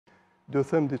do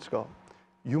them diçka.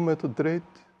 Ju me të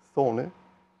drejtë thoni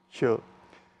që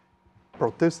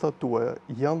protestat tuaja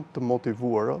janë të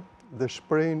motivuara dhe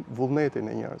shprehin vullnetin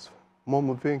e njerëzve.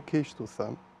 Më vjen keq të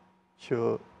them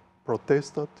që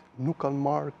protestat nuk kanë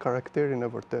marrë karakterin e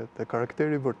vërtet, dhe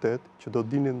karakteri vërtet që do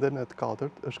dinin dhe në të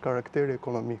katërt është karakteri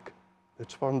ekonomik. Dhe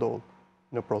çfarë ndodh?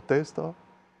 Në protesta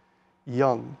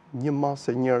janë një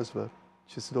masë e njerëzve,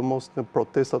 që sidomos në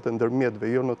protestat e ndërmjetëve,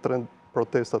 jo në trend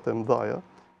protestat e mëdhaja,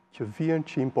 që vjen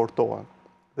që importohen,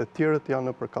 dhe tjerët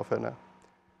janë për kafene.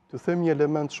 Të them një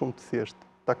element shumë të thjesht,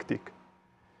 taktik.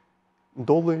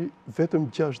 Ndodhi vetëm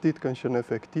 6 ditë kanë qenë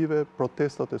efektive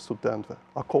protestat e studentëve.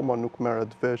 Akoma nuk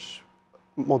merret vesh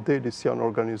modeli si janë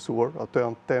organizuar, ato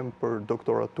janë temë për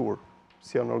doktoratur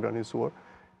si janë organizuar,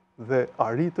 dhe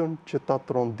arritën që ta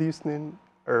trondisnin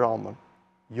Ramën.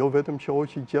 Jo vetëm që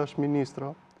hoqi 6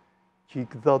 ministra, që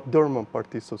i dha dërmën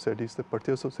Partisë Socialiste.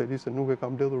 Partia Socialiste nuk e ka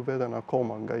mbledhur veten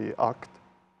akoma nga i akt,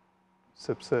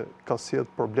 sepse ka sjell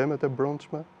problemet e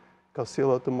brendshme, ka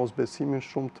sjell atë mosbesimin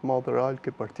shumë të madh real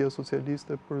ke Partia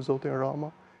Socialiste për zotin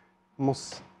Rama,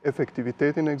 mos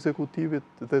efektivitetin e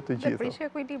ekzekutivit dhe të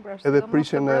gjitha. Edhe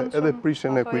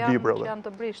prishjen e ekuilibrave.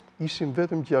 Ishin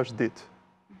vetëm 6 ditë,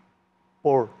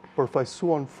 por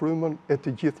përfaqësuan frymën e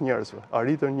të gjithë njerëzve.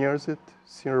 Arritën njerëzit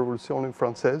si në revolucionin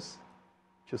francez,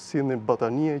 që sillnin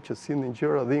batanie, që sillnin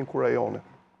gjëra dhe inkurajonin.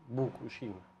 Bukë,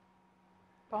 ushqime.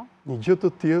 Një gjë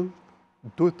të tillë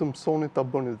duhet të mësoni ta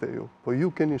bëni dhe ju. Po ju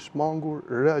keni shmangur,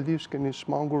 realisht keni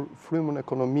shmangur frymën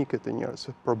ekonomike të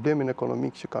njerëzve, problemin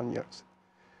ekonomik që kanë njerëzit.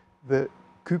 Dhe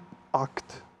ky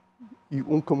akt i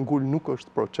unë kam ngul nuk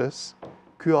është proces,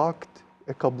 ky akt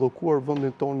e ka bllokuar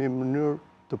vendin tonë në mënyrë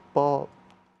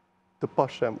të pa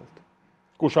shembull.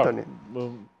 Kush akt?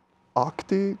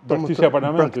 Akti, Braktisja e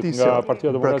Parlamentit nga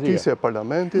Partia Demokratike. Braktisja e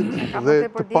Parlamentit dhe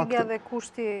të paktë dhe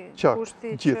kushti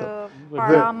që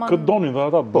Paramën. Këtë donin dhe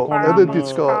ata. Po, edhe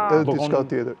diçka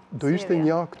tjetër. Do ishte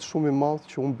një akt shumë i madh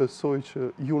që unë besoj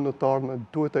që ju në të ardhmen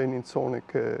duhet ta iniconi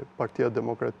ke Partia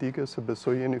Demokratike, se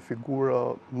besoj jeni figura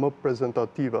më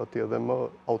prezantative atje dhe më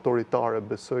autoritare,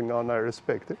 besoj nga ana e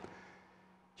respektit.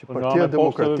 Që Partia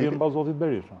Demokratike vjen pas zotit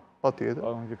Berisha. Patjetër.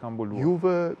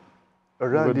 Juve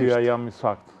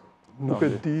realisht nuk e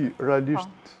di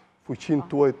realisht fuqinë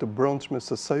tuaj të brendshme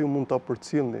se sa ju mund ta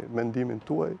përcjellni mendimin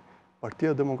tuaj.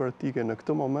 Partia Demokratike në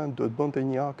këtë moment duhet bënte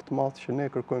një akt të madh që ne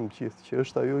kërkojmë gjithë, që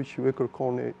është ajo që ju e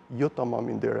kërkoni jo tamam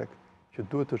indirekt, që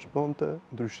duhet të shbënte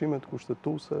ndryshimet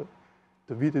kushtetuese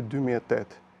të vitit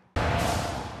 2008.